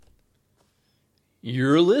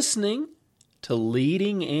You're listening to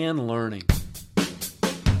Leading and Learning.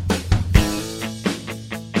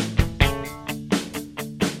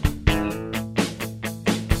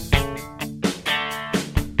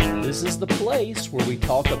 This is the place where we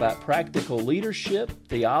talk about practical leadership,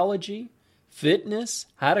 theology, fitness,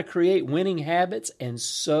 how to create winning habits, and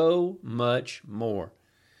so much more.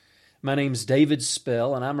 My name's David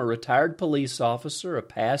Spell, and I'm a retired police officer, a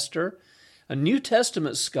pastor, a New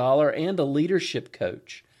Testament scholar, and a leadership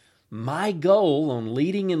coach. My goal on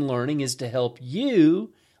Leading and Learning is to help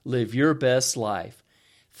you live your best life.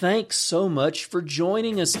 Thanks so much for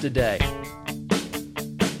joining us today.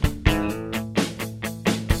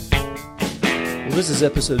 Well, this is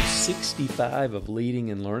episode 65 of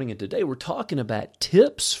Leading and Learning, and today we're talking about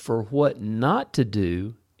tips for what not to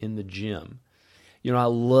do in the gym. You know, I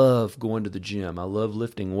love going to the gym. I love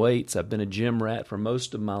lifting weights. I've been a gym rat for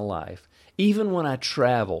most of my life. Even when I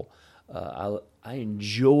travel, I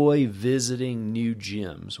enjoy visiting new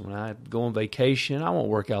gyms. When I go on vacation, I won't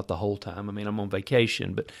work out the whole time. I mean, I'm on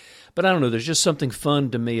vacation, but I don't know. There's just something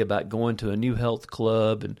fun to me about going to a new health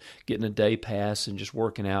club and getting a day pass and just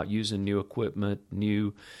working out, using new equipment,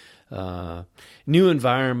 new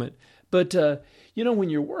environment. But you know, when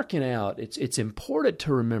you're working out, it's important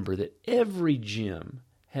to remember that every gym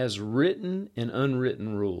has written and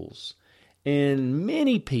unwritten rules. And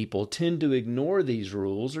many people tend to ignore these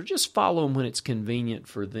rules or just follow them when it's convenient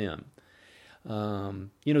for them.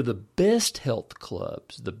 You know, the best health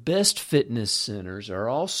clubs, the best fitness centers are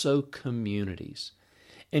also communities.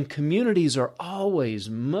 And communities are always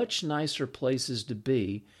much nicer places to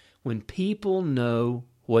be when people know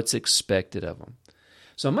what's expected of them.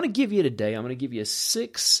 So I'm going to give you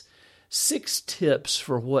six tips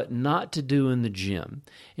for what not to do in the gym.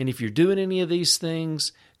 And if you're doing any of these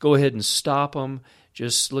things, go ahead and stop them.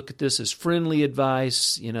 Just look at this as friendly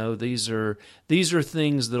advice. You know, these are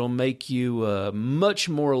things that'll make you much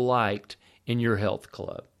more liked in your health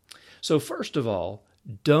club. So first of all,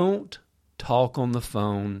 don't talk on the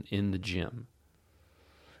phone in the gym.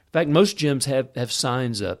 In fact, most gyms have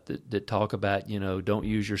signs up that talk about, you know, don't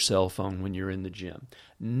use your cell phone when you're in the gym.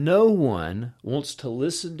 No one wants to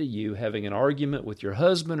listen to you having an argument with your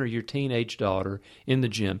husband or your teenage daughter in the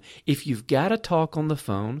gym. If you've got to talk on the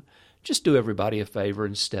phone, just do everybody a favor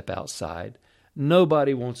and step outside.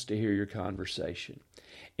 Nobody wants to hear your conversation.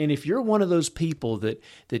 And if you're one of those people that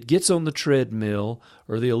gets on the treadmill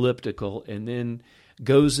or the elliptical and then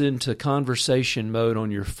goes into conversation mode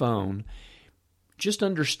on your phone, just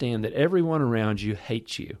understand that everyone around you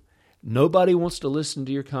hates you. Nobody wants to listen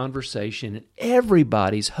to your conversation, and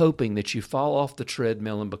everybody's hoping that you fall off the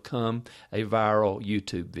treadmill and become a viral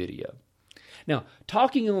YouTube video. Now,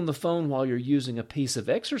 talking on the phone while you're using a piece of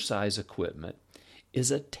exercise equipment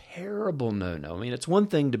is a terrible no-no. I mean, it's one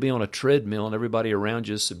thing to be on a treadmill and everybody around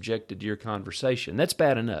you is subjected to your conversation. That's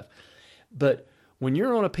bad enough. But when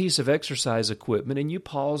you're on a piece of exercise equipment and you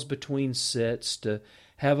pause between sets to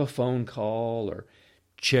have a phone call or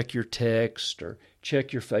check your text or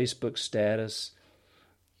check your Facebook status,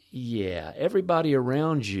 yeah, everybody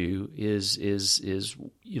around you is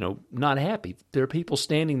you know, not happy. There are people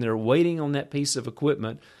standing there waiting on that piece of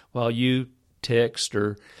equipment while you text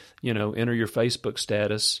or, you know, enter your Facebook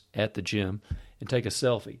status at the gym and take a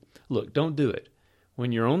selfie. Look, don't do it.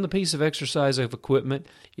 When you're on the piece of exercise of equipment,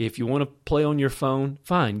 if you want to play on your phone,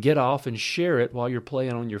 fine, get off and share it while you're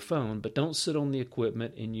playing on your phone, but don't sit on the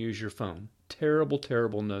equipment and use your phone. Terrible,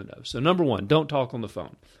 terrible no-no. So number one, don't talk on the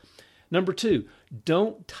phone. Number two,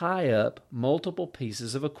 don't tie up multiple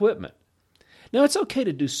pieces of equipment. Now, it's okay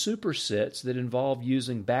to do supersets that involve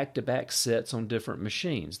using back-to-back sets on different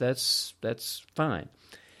machines. That's fine.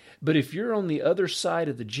 But if you're on the other side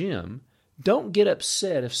of the gym, don't get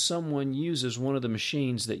upset if someone uses one of the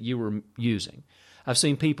machines that you were using. I've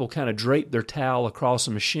seen people kind of drape their towel across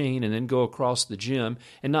a machine and then go across the gym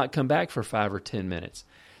and not come back for 5 or 10 minutes.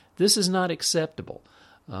 This is not acceptable.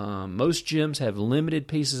 Most gyms have limited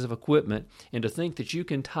pieces of equipment, and to think that you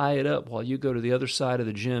can tie it up while you go to the other side of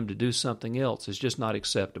the gym to do something else is just not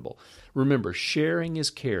acceptable. Remember, sharing is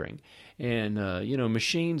caring. And, you know,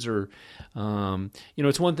 machines are, you know,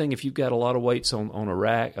 it's one thing if you've got a lot of weights on a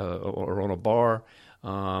rack or on a bar,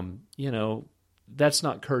 you know, that's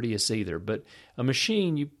not courteous either. But a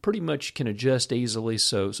machine, you pretty much can adjust easily,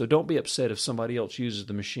 so don't be upset if somebody else uses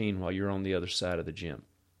the machine while you're on the other side of the gym.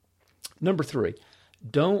 Number three,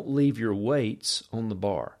 don't leave your weights on the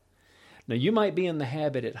bar. Now, you might be in the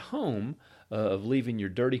habit at home of leaving your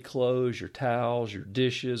dirty clothes, your towels, your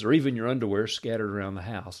dishes, or even your underwear scattered around the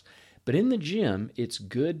house. But in the gym, it's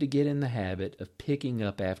good to get in the habit of picking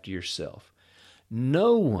up after yourself.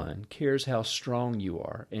 No one cares how strong you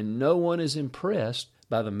are, and no one is impressed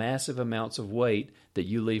by the massive amounts of weight that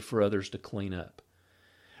you leave for others to clean up.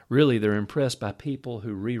 Really, they're impressed by people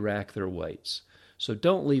who re-rack their weights. So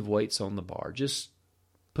don't leave weights on the bar. Just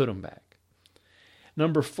put them back.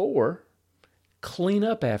 Number 4, clean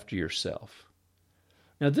up after yourself.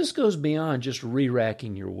 Now, this goes beyond just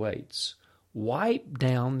re-racking your weights. Wipe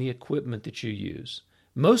down the equipment that you use.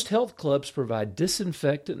 Most health clubs provide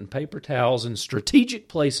disinfectant and paper towels in strategic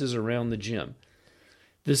places around the gym.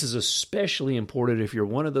 This is especially important if you're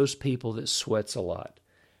one of those people that sweats a lot.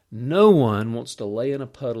 No one wants to lay in a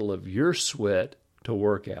puddle of your sweat to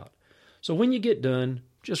work out. So when you get done,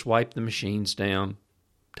 just wipe the machines down.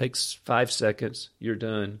 Takes 5 seconds, you're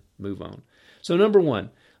done, move on. So number 1,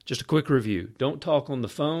 just a quick review. Don't talk on the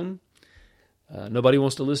phone. Nobody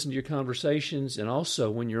wants to listen to your conversations. And also,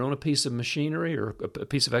 when you're on a piece of machinery or a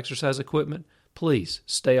piece of exercise equipment, please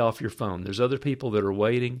stay off your phone. There's other people that are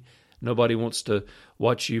waiting. Nobody wants to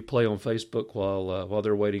watch you play on Facebook while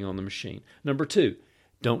they're waiting on the machine. Number 2,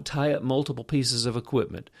 don't tie up multiple pieces of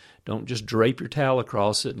equipment. Don't just drape your towel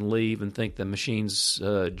across it and leave and think the machine's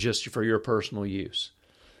just for your personal use.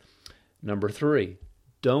 Number 3,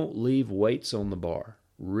 don't leave weights on the bar.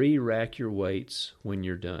 Re-rack your weights when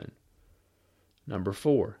you're done. Number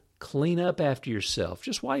 4, clean up after yourself.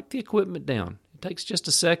 Just wipe the equipment down. It takes just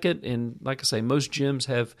a second, and like I say, most gyms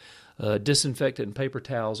have disinfectant and paper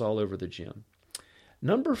towels all over the gym.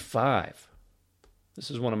 Number 5,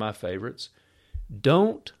 this is one of my favorites.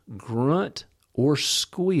 Don't grunt or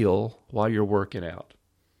squeal while you're working out.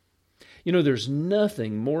 You know, there's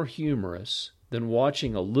nothing more humorous than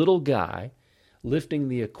watching a little guy lifting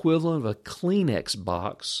the equivalent of a Kleenex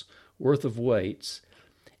box worth of weights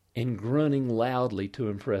and grunting loudly to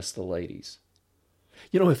impress the ladies.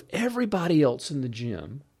 You know, if everybody else in the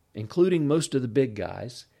gym, including most of the big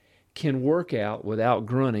guys, can work out without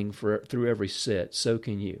grunting through every set, so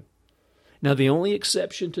can you. Now, the only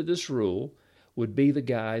exception to this rule would be the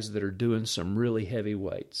guys that are doing some really heavy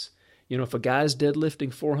weights. You know, if a guy's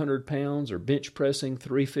deadlifting 400 pounds or bench pressing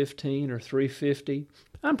 315 or 350,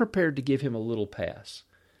 I'm prepared to give him a little pass.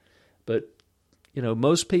 But, you know,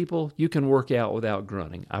 most people, you can work out without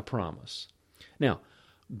grunting, I promise. Now,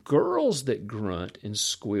 girls that grunt and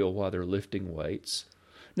squeal while they're lifting weights,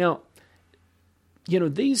 now, you know,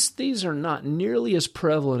 these are not nearly as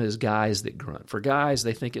prevalent as guys that grunt. For guys,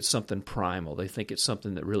 they think it's something primal. They think it's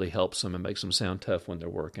something that really helps them and makes them sound tough when they're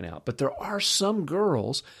working out. But there are some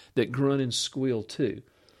girls that grunt and squeal too.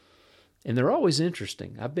 And they're always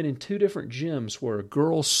interesting. I've been in 2 different gyms where a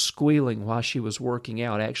girl squealing while she was working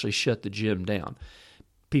out actually shut the gym down.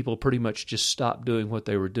 People pretty much just stopped doing what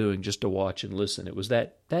they were doing just to watch and listen. It was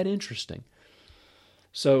that interesting.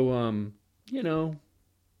 So, you know,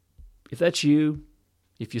 if that's you,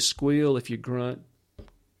 if you squeal, if you grunt,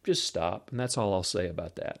 just stop. And that's all I'll say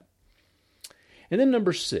about that. And then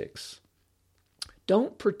number 6,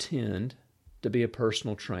 don't pretend to be a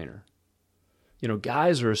personal trainer. You know,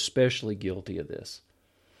 guys are especially guilty of this.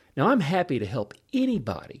 Now, I'm happy to help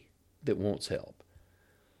anybody that wants help.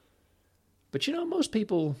 But, you know, most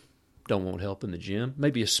people don't want help in the gym.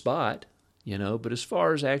 Maybe a spot, you know, but as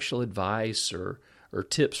far as actual advice or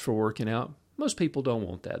tips for working out, most people don't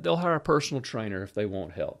want that. They'll hire a personal trainer if they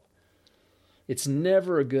want help. It's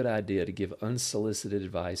never a good idea to give unsolicited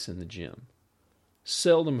advice in the gym.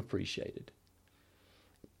 Seldom appreciated.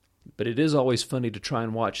 But it is always funny to try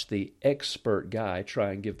and watch the expert guy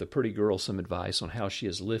try and give the pretty girl some advice on how she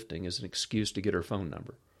is lifting as an excuse to get her phone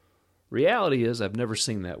number. Reality is I've never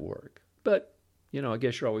seen that work. But, you know, I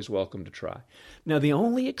guess you're always welcome to try. Now, the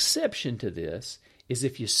only exception to this is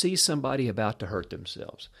if you see somebody about to hurt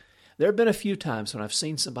themselves. There have been a few times when I've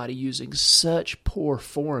seen somebody using such poor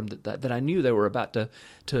form that I knew they were about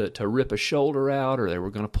to rip a shoulder out or they were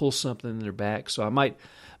going to pull something in their back. So I might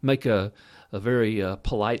make a very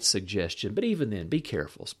polite suggestion. But even then, be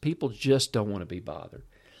careful. People just don't want to be bothered.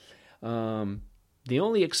 The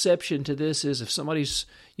only exception to this is if somebody's,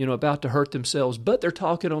 you know, about to hurt themselves, but they're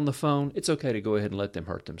talking on the phone, it's okay to go ahead and let them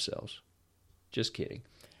hurt themselves. Just kidding.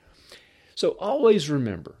 So always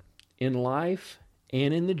remember, in life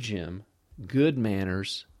and in the gym, good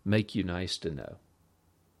manners make you nice to know.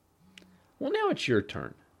 Well, now it's your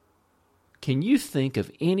turn. Can you think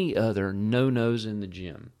of any other no-nos in the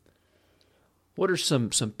gym? What are some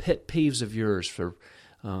pet peeves of yours for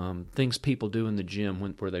things people do in the gym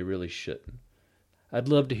where they really shouldn't? I'd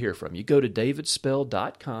love to hear from you. Go to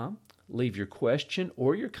davidspell.com, leave your question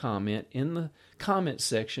or your comment in the comment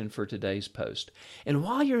section for today's post. And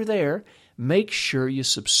while you're there, make sure you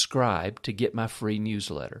subscribe to get my free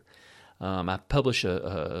newsletter. I publish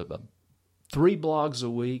a 3 blogs a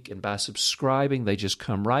week, and by subscribing, they just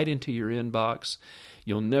come right into your inbox.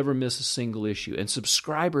 You'll never miss a single issue. And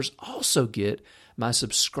subscribers also get my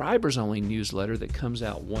subscribers-only newsletter that comes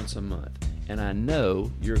out once a month. And I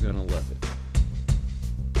know you're going to love it.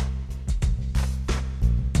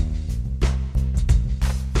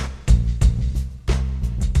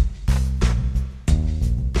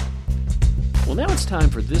 Well, now it's time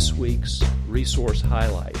for this week's resource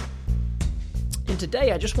highlight. And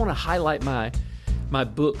today I just want to highlight my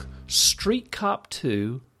book, Street Cop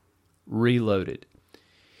 2 Reloaded.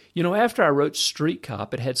 You know, after I wrote Street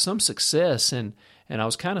Cop, it had some success, and I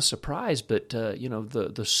was kind of surprised, but,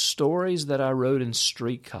 the stories that I wrote in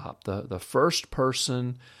Street Cop, the first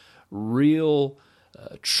person, real,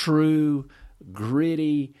 true,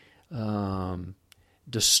 gritty,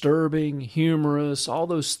 disturbing, humorous, all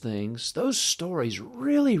those things, those stories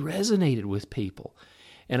really resonated with people.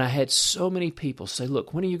 And I had so many people say,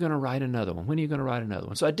 look, when are you going to write another one? When are you going to write another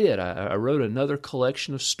one? So I did. I wrote another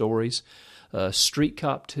collection of stories, Street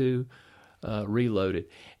Cop 2 Reloaded.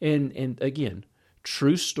 And again,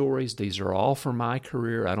 true stories. These are all from my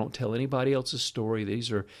career. I don't tell anybody else's story.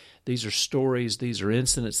 These are stories, these are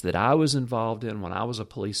incidents that I was involved in when I was a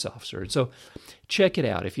police officer. And so check it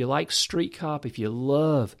out. If you like Street Cop, if you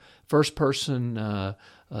love first-person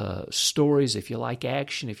stories, if you like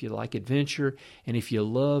action, if you like adventure, and if you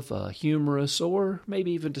love humorous or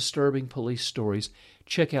maybe even disturbing police stories,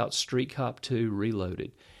 check out Street Cop 2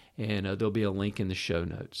 Reloaded. And there'll be a link in the show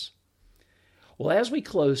notes. Well, as we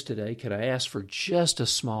close today, could I ask for just a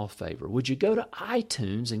small favor? Would you go to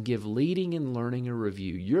iTunes and give Leading and Learning a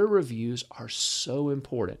review? Your reviews are so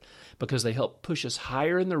important because they help push us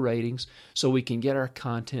higher in the ratings so we can get our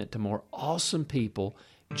content to more awesome people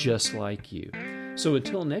just like you. So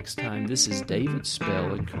until next time, this is David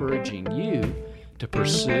Spell encouraging you to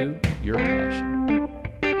pursue your passion.